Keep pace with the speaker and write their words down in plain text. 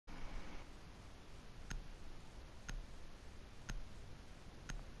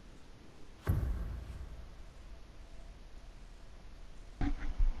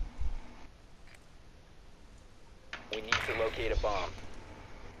to locate a bomb.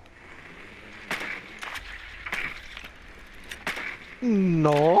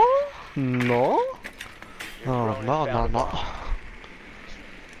 No, no, Your no, drone no, has no, found a no. bomb.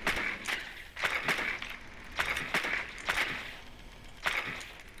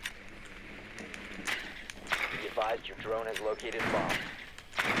 Be advised your drone has located a bomb.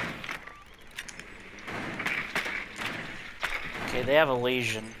 Okay, they have a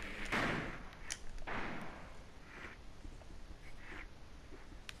lesion.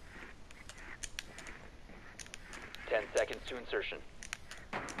 Seconds to insertion.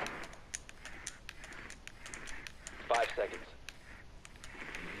 5 seconds.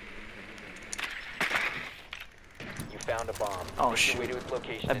 You found a bomb. Oh Make your way shoot. to its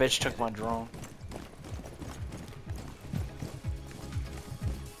location That and bitch took defuse my it. drone.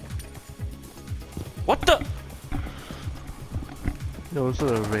 What the? Yo, is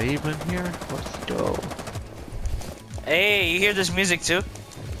there a raven here? Let's go. Hey, you hear this music too?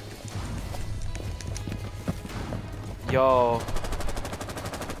 Yo.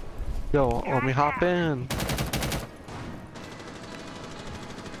 Yo, let me hop in.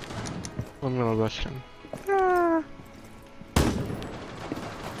 I'm gonna rush him. Ah.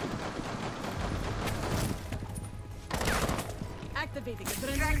 Activating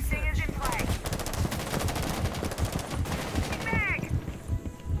adrenaline surge. In play.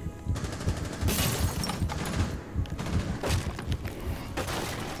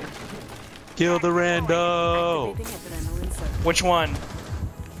 Kill the rando! Activating adrenaline surge. Which one?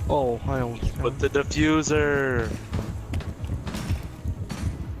 Oh, I almost Put the diffuser!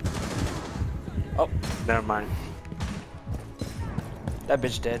 Oh, Never mind. that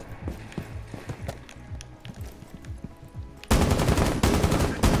bitch dead.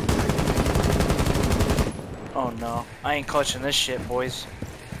 Oh no, I ain't clutching this shit, boys.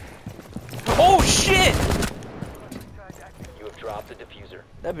 Oh shit! You have dropped the diffuser.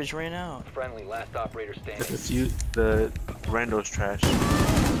 That bitch ran out. Friendly, last operator standing. The rando's trash.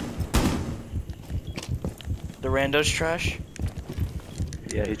 The rando's trash.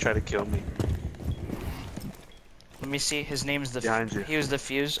 Yeah, he tried to kill me. Let me see. His name's the. Behind you. He was the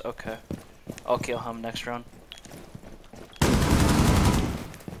fuse. Okay. I'll kill him next round.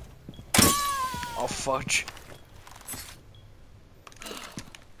 Oh fudge.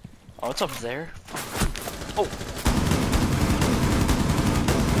 Oh, it's up there. Oh.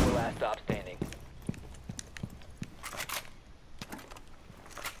 Your last stop standing.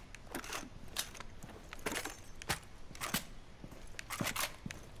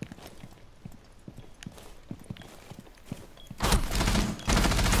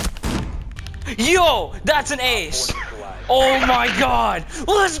 Yo, that's an ace. Four neutralized. Oh my god.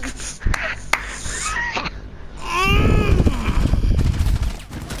 Let's.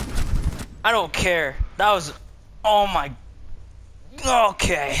 I don't care. That was. Oh my.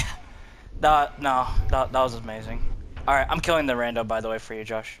 Okay. That was amazing. All right, I'm killing the rando by the way for you,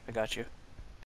 Josh. I got you.